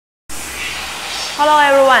Hello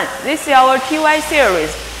everyone, this is our TY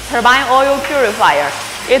series, Turbine Oil Purifier.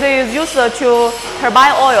 It is used to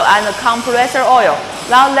turbine oil and compressor oil.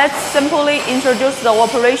 Now let's simply introduce the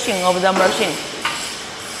operation of the machine.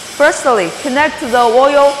 Firstly, connect the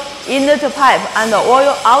oil inlet pipe and the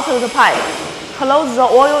oil outlet pipe. Close the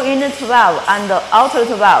oil inlet valve and the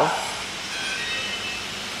outlet valve.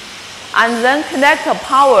 And then connect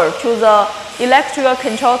power to the electrical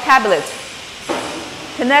control cabinet.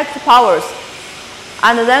 Connect powers.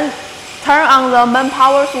 And then turn on the main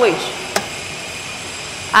power switch.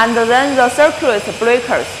 And then the circuit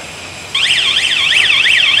breakers.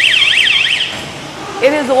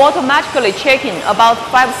 It is automatically checking about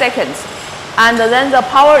 5 seconds. And then the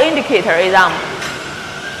power indicator is on.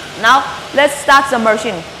 Now let's start the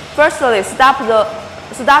machine. Firstly, start the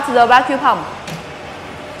vacuum pump.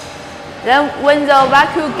 Then when the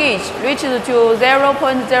vacuum gauge reaches to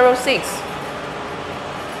 0.06,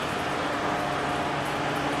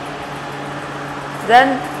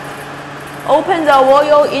 then open the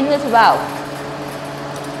oil inlet valve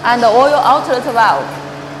and the oil outlet valve.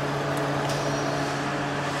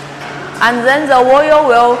 And then the oil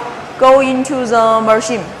will go into the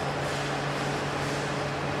machine.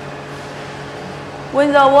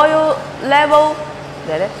 When the oil level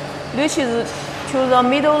reaches to the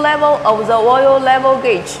middle level of the oil level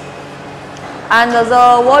gauge, and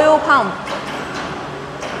the oil pump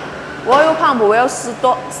will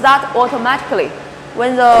start automatically.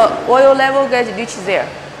 When the oil level gauge reaches there,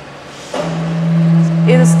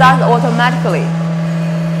 it starts automatically.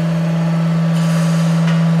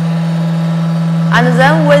 And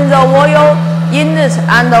then when the oil inlet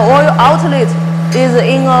and the oil outlet is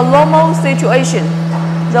in a normal situation,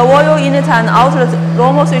 the oil inlet and outlet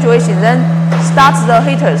normal situation, then start the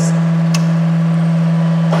heaters.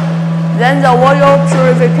 Then the oil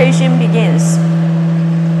purification begins.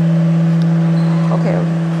 Okay.